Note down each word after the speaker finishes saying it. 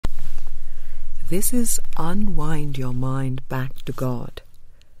This is Unwind Your Mind Back to God,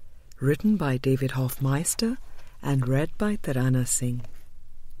 written by David Hoffmeister and read by Tarana Singh.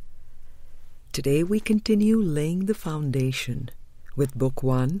 Today we continue laying the foundation with Book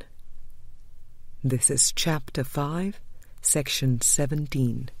 1. This is Chapter 5, Section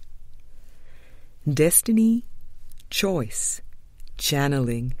 17. Destiny, Choice,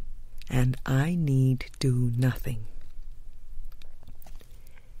 Channeling, and I Need Do Nothing.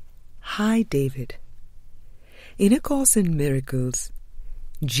 Hi, David. In A Course in Miracles,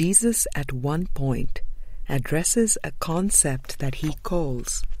 Jesus at one point addresses a concept that he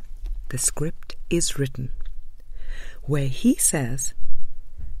calls the script is written, where he says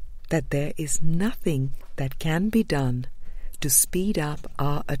that there is nothing that can be done to speed up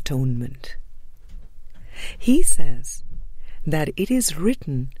our atonement. He says that it is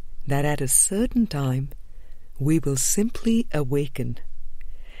written that at a certain time we will simply awaken,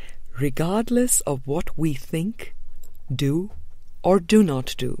 regardless of what we think, do, or do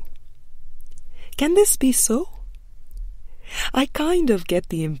not do. Can this be so? I kind of get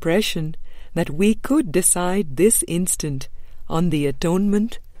the impression that we could decide this instant on the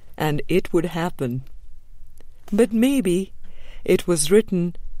atonement and it would happen. But maybe it was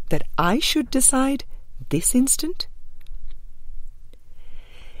written that I should decide this instant?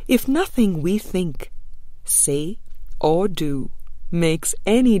 If nothing we think, say, or do makes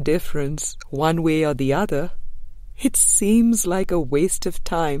any difference one way or the other, it seems like a waste of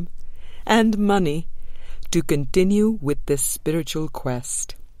time and money to continue with this spiritual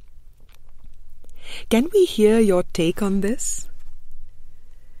quest. Can we hear your take on this?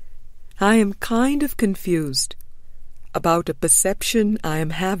 I am kind of confused about a perception I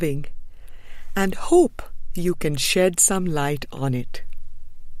am having and hope you can shed some light on it.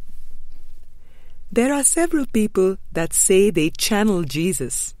 There are several people that say they channel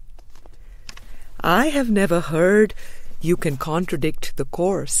Jesus. I have never heard you can contradict the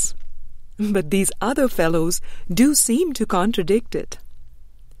Course, but these other fellows do seem to contradict it.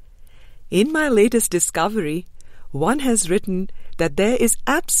 In my latest discovery, one has written that there is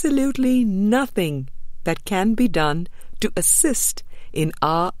absolutely nothing that can be done to assist in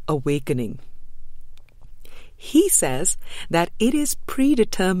our awakening. He says that it is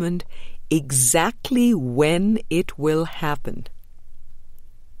predetermined exactly when it will happen.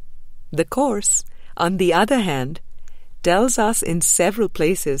 The Course, on the other hand, tells us in several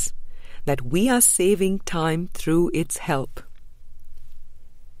places that we are saving time through its help.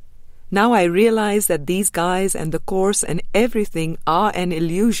 Now I realize that these guys and the Course and everything are an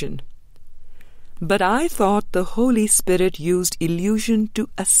illusion. But I thought the Holy Spirit used illusion to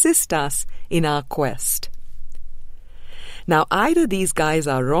assist us in our quest. Now either these guys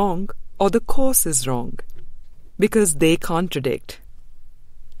are wrong or the Course is wrong, because they contradict.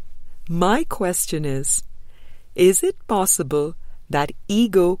 My question is it possible that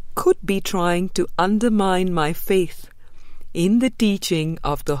ego could be trying to undermine my faith in the teaching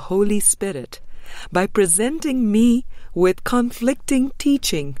of the Holy Spirit by presenting me with conflicting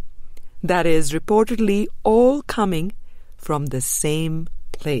teaching that is reportedly all coming from the same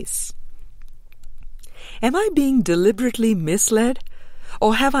place? Am I being deliberately misled,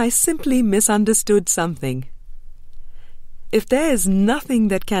 or have I simply misunderstood something? If there is nothing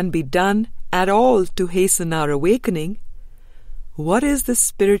that can be done at all to hasten our awakening, what is the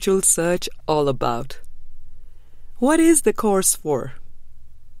spiritual search all about? What is the Course for?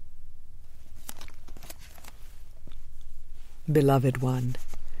 Beloved one,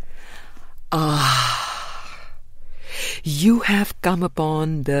 you have come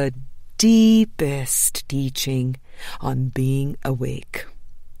upon the deepest teaching on being awake.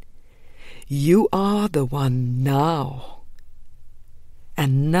 You are the one now,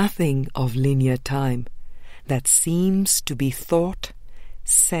 and nothing of linear time that seems to be thought,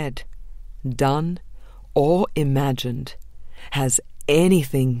 said, done, or imagined has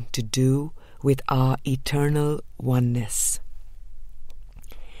anything to do with our eternal oneness.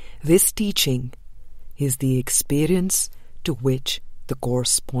 This teaching is the experience to which the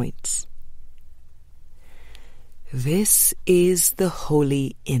Course points. This is the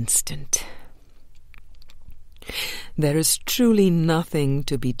holy instant. There is truly nothing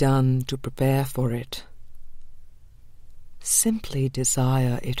to be done to prepare for it. Simply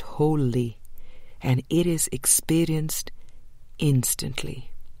desire it wholly, and it is experienced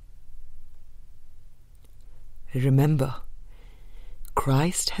instantly. Remember,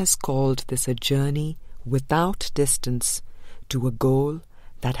 Christ has called this a journey without distance to a goal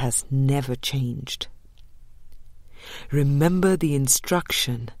that has never changed. Remember the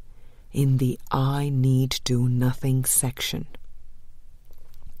instruction in the I Need Do Nothing section.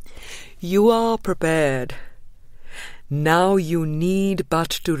 You are prepared. Now you need but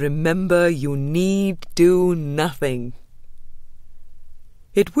to remember you need do nothing.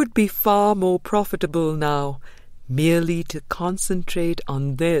 It would be far more profitable now merely to concentrate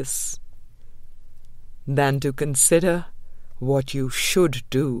on this than to consider what you should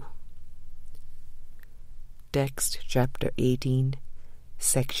do. Text chapter 18,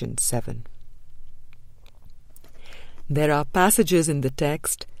 section 7. There are passages in the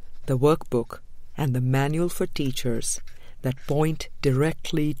text, the workbook, and the manual for teachers that point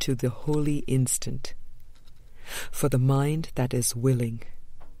directly to the holy instant, for the mind that is willing.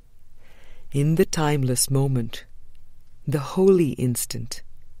 In the timeless moment, the holy instant,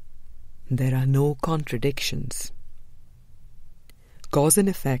 there are no contradictions. Cause and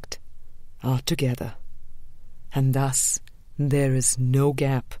effect are together, and thus there is no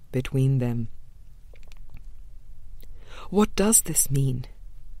gap between them. What does this mean?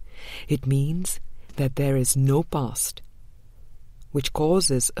 It means that there is no past, which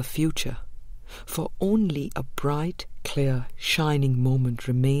causes a future, for only a bright, clear, shining moment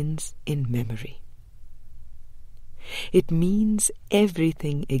remains in memory. It means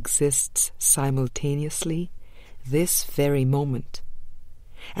everything exists simultaneously this very moment,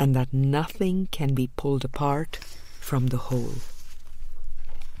 and that nothing can be pulled apart from the whole.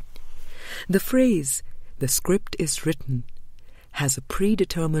 The phrase, "the script is written," has a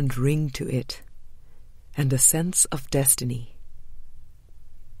predetermined ring to it, and a sense of destiny.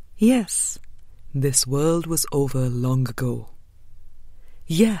 Yes, this world was over long ago.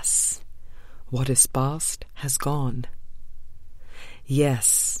 Yes, what is past has gone.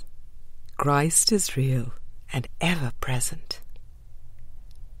 Yes, Christ is real and ever present.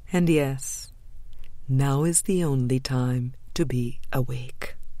 And yes, now is the only time to be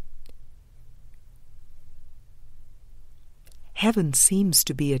awake. Heaven seems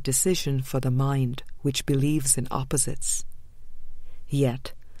to be a decision for the mind which believes in opposites.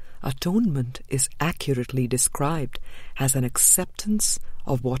 Yet, atonement is accurately described as an acceptance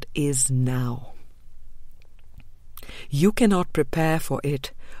of what is now. You cannot prepare for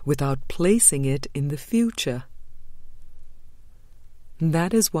it without placing it in the future.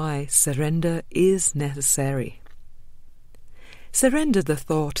 That is why surrender is necessary. Surrender the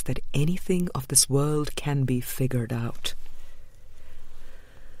thought that anything of this world can be figured out.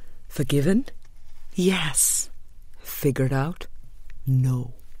 Forgiven? Yes. Figured out?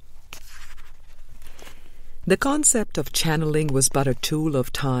 No. The concept of channeling was but a tool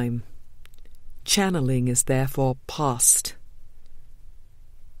of time. Channeling is therefore past.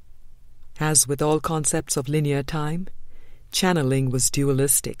 As with all concepts of linear time, channeling was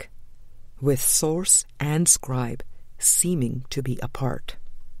dualistic, with source and scribe seeming to be apart.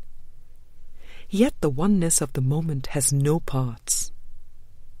 Yet the oneness of the moment has no parts.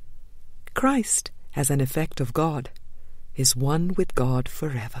 Christ, as an effect of God, is one with God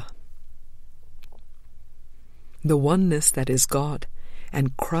forever. The oneness that is God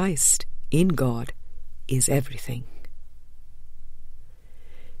and Christ in God is everything.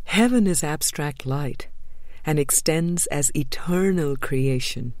 Heaven is abstract light and extends as eternal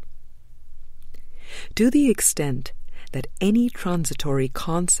creation. To the extent that any transitory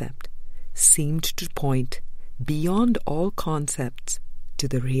concept seemed to point beyond all concepts to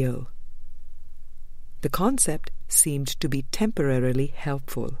the real. The concept seemed to be temporarily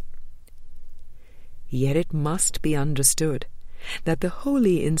helpful. Yet it must be understood that the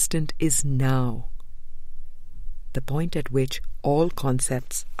holy instant is now, the point at which all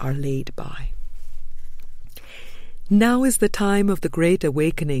concepts are laid by. Now is the time of the great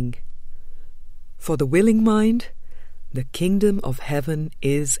awakening. For the willing mind, the kingdom of heaven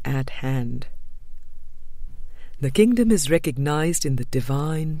is at hand. The kingdom is recognized in the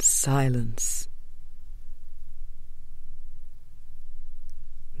divine silence.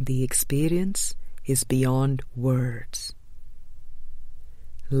 The experience is beyond words.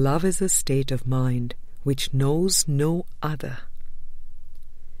 Love is a state of mind which knows no other.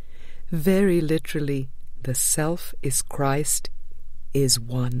 Very literally, the self is Christ, is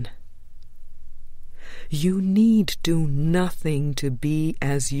one. You need do nothing to be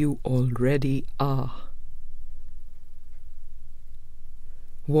as you already are.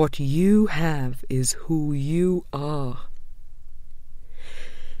 What you have is who you are.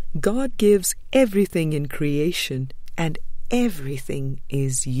 God gives everything in creation, and everything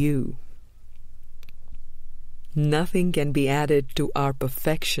is you. Nothing can be added to our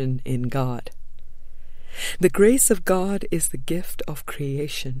perfection in God. The grace of God is the gift of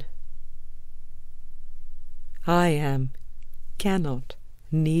creation. I am, cannot,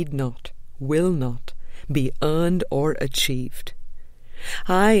 need not, will not be earned or achieved,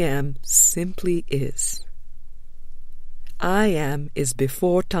 I am simply is. I am is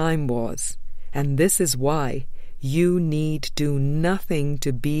before time was, and this is why you need do nothing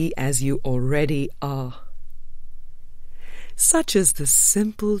to be as you already are. Such is the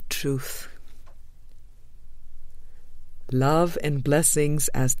simple truth. Love and blessings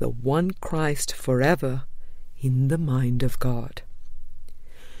as the one Christ forever in the mind of God.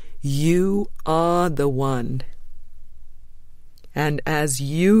 You are the one. And as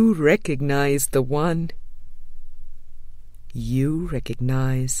you recognize the one, you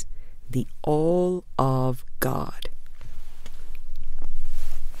recognize the all of God.